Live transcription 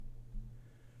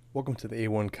Welcome to the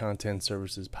A1 Content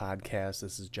Services Podcast.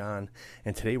 This is John,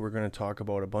 and today we're going to talk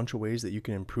about a bunch of ways that you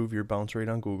can improve your bounce rate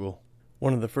on Google.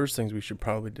 One of the first things we should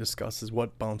probably discuss is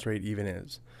what bounce rate even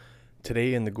is.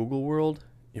 Today in the Google world,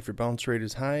 if your bounce rate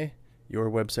is high, your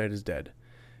website is dead.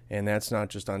 And that's not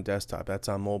just on desktop, that's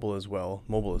on mobile as well,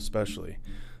 mobile especially.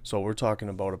 So we're talking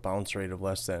about a bounce rate of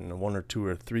less than 1 or 2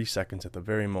 or 3 seconds at the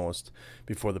very most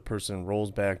before the person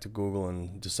rolls back to Google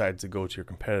and decides to go to your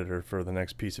competitor for the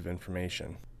next piece of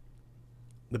information.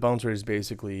 The bounce rate is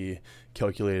basically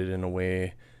calculated in a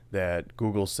way that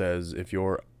Google says if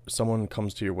someone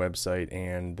comes to your website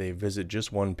and they visit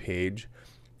just one page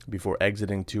before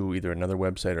exiting to either another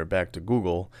website or back to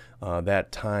Google,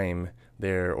 that time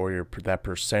there or that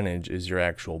percentage is your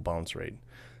actual bounce rate.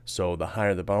 So the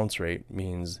higher the bounce rate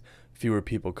means fewer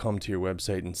people come to your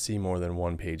website and see more than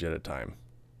one page at a time.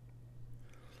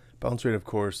 Bounce rate, of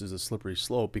course, is a slippery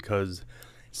slope because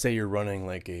say you're running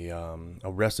like a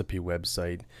recipe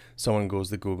website, someone goes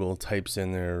to Google, types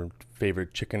in their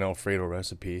favorite chicken Alfredo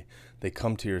recipe, they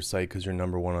come to your site because you're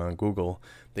number one on Google,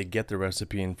 they get the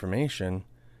recipe information,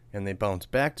 and they bounce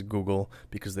back to Google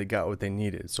because they got what they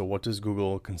needed. So what does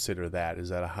Google consider that? Is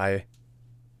that a high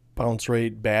bounce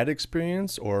rate bad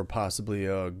experience or possibly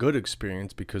a good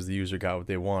experience because the user got what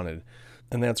they wanted?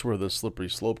 And that's where the slippery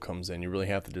slope comes in. You really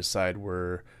have to decide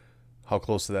how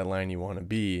close to that line you want to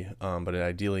be, but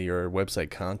ideally your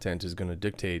website content is going to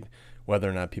dictate whether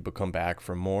or not people come back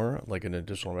for more, like an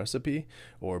additional recipe,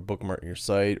 or bookmark your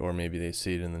site, or maybe they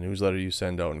see it in the newsletter you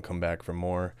send out and come back for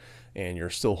more, and you're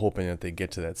still hoping that they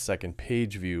get to that second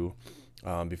page view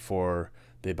before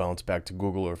they bounce back to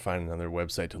Google or find another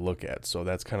website to look at. So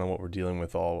that's kind of what we're dealing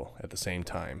with all at the same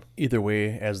time. Either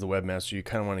way, as the webmaster, you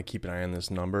kind of want to keep an eye on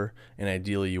this number, and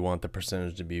ideally you want the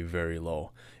percentage to be very low.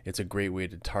 It's a great way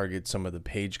to target some of the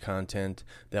page content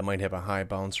that might have a high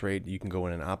bounce rate. You can go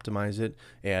in and optimize it,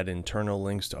 add internal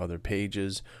links to other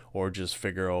pages, or just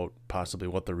figure out possibly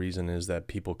what the reason is that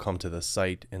people come to the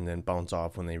site and then bounce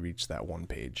off when they reach that one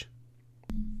page.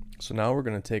 So now we're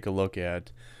going to take a look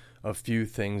at a few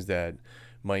things that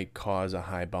might cause a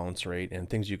high bounce rate and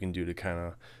things you can do to kind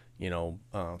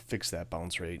of, fix that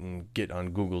bounce rate and get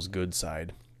on Google's good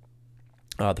side.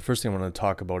 The first thing I want to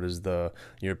talk about is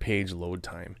your page load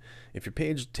time. If your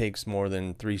page takes more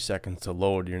than 3 seconds to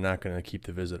load, you're not going to keep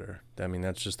the visitor. I mean,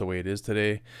 that's just the way it is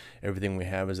today. Everything we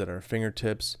have is at our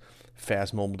fingertips.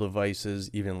 Fast mobile devices,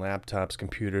 even laptops,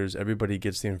 computers, everybody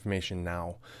gets the information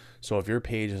now. So if your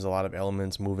page has a lot of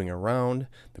elements moving around,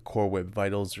 the core web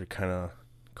vitals are kind of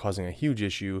causing a huge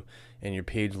issue, and your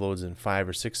page loads in 5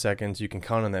 or 6 seconds, you can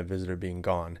count on that visitor being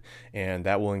gone, and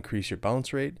that will increase your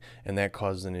bounce rate, and that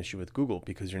causes an issue with Google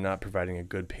because you're not providing a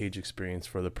good page experience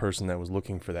for the person that was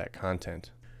looking for that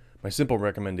content. My simple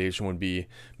recommendation would be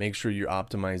make sure you're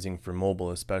optimizing for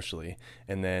mobile especially,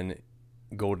 and then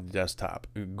go to desktop.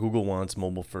 Google wants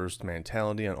mobile first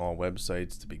mentality on all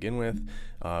websites to begin with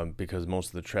because most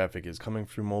of the traffic is coming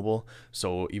through mobile.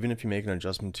 So even if you make an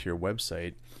adjustment to your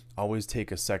website, always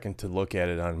take a second to look at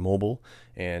it on mobile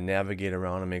and navigate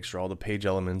around and make sure all the page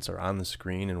elements are on the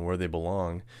screen and where they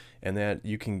belong, and that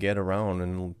you can get around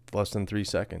in less than 3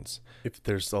 seconds. If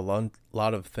there's a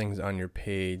lot of things on your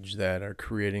page that are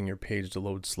creating your page to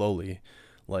load slowly,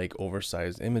 like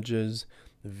oversized images,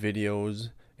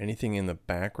 videos, anything in the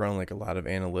background, like a lot of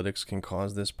analytics can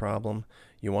cause this problem,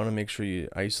 you want to make sure you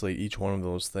isolate each one of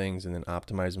those things and then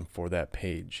optimize them for that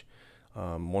page.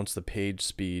 Once the page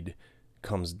speed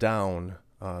comes down,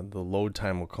 the load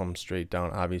time will come straight down.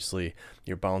 Obviously,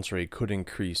 your bounce rate could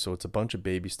increase, so it's a bunch of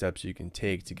baby steps you can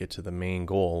take to get to the main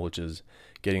goal, which is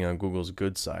getting on Google's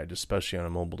good side, especially on a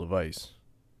mobile device.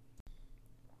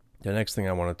 The next thing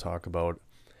I want to talk about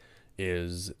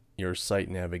is your site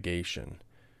navigation.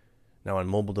 Now on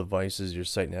mobile devices, your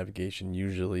site navigation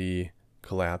usually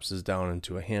collapses down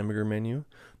into a hamburger menu.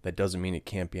 That doesn't mean it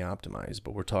can't be optimized,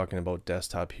 but we're talking about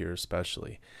desktop here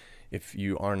especially. If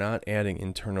you are not adding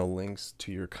internal links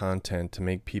to your content to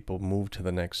make people move to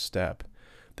the next step,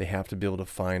 they have to be able to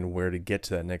find where to get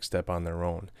to that next step on their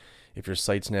own. If your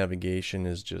site's navigation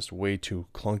is just way too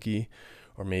clunky,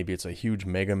 or maybe it's a huge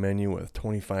mega menu with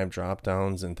 25 drop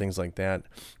downs and things like that,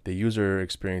 the user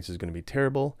experience is going to be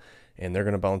terrible, and they're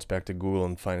going to bounce back to Google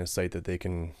and find a site that they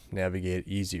can navigate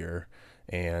easier,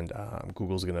 and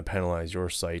Google's going to penalize your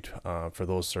site for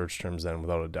those search terms then,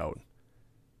 without a doubt.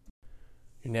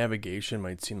 Your navigation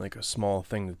might seem like a small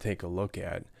thing to take a look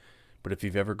at, but if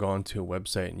you've ever gone to a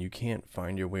website and you can't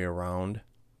find your way around,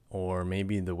 or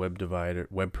maybe the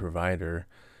web provider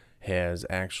has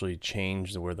actually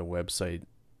changed where the website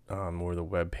where the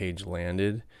web page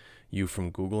landed, you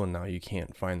from Google and now you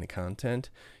can't find the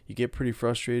content, you get pretty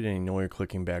frustrated and you know you're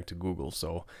clicking back to Google.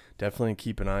 So definitely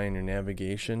keep an eye on your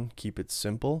navigation. Keep it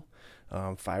simple.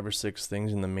 5 or 6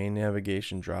 things in the main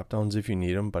navigation drop downs if you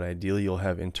need them, but ideally you'll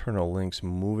have internal links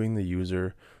moving the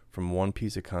user from one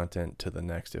piece of content to the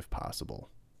next if possible.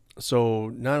 So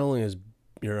not only is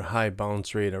your high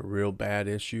bounce rate a real bad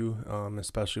issue,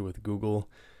 especially with Google,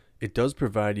 it does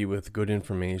provide you with good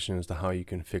information as to how you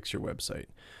can fix your website.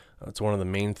 It's one of the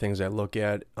main things I look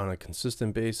at on a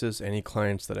consistent basis. Any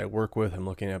clients that I work with, I'm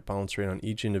looking at bounce rate on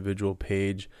each individual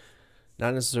page,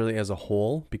 not necessarily as a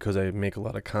whole because I make a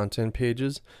lot of content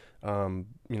pages,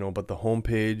 but the home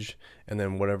page and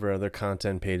then whatever other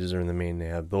content pages are in the main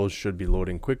nav, those should be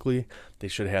loading quickly. They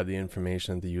should have the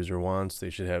information that the user wants.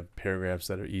 They should have paragraphs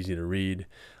that are easy to read,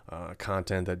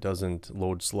 content that doesn't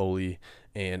load slowly,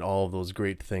 and all of those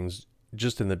great things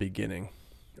just in the beginning.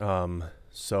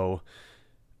 So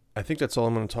I think that's all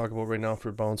I'm going to talk about right now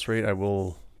for bounce rate. I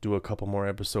will do a couple more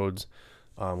episodes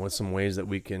with some ways that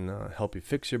we can help you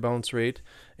fix your bounce rate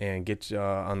and get you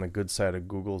on the good side of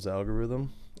Google's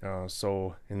algorithm.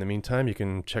 So in the meantime, you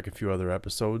can check a few other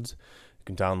episodes. You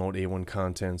can download A1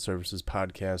 Content Services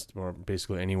podcast, or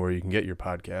basically anywhere you can get your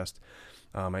podcast.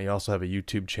 I also have a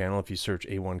YouTube channel. If you search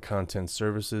A1 Content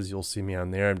Services, you'll see me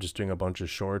on there. I'm just doing a bunch of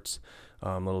shorts,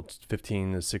 little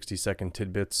 15 to 60 second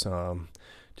tidbits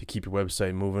to keep your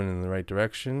website moving in the right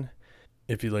direction.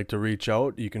 If you'd like to reach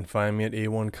out, you can find me at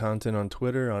A1 Content on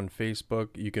Twitter, on Facebook.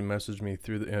 You can message me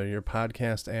through your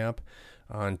podcast app.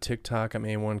 On TikTok, I'm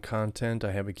A1 Content.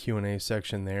 I have a Q&A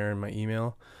section there in my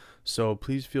email. So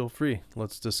please feel free.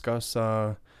 Let's discuss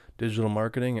digital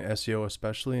marketing, SEO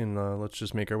especially, and let's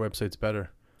just make our websites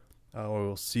better.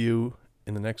 We'll see you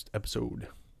in the next episode.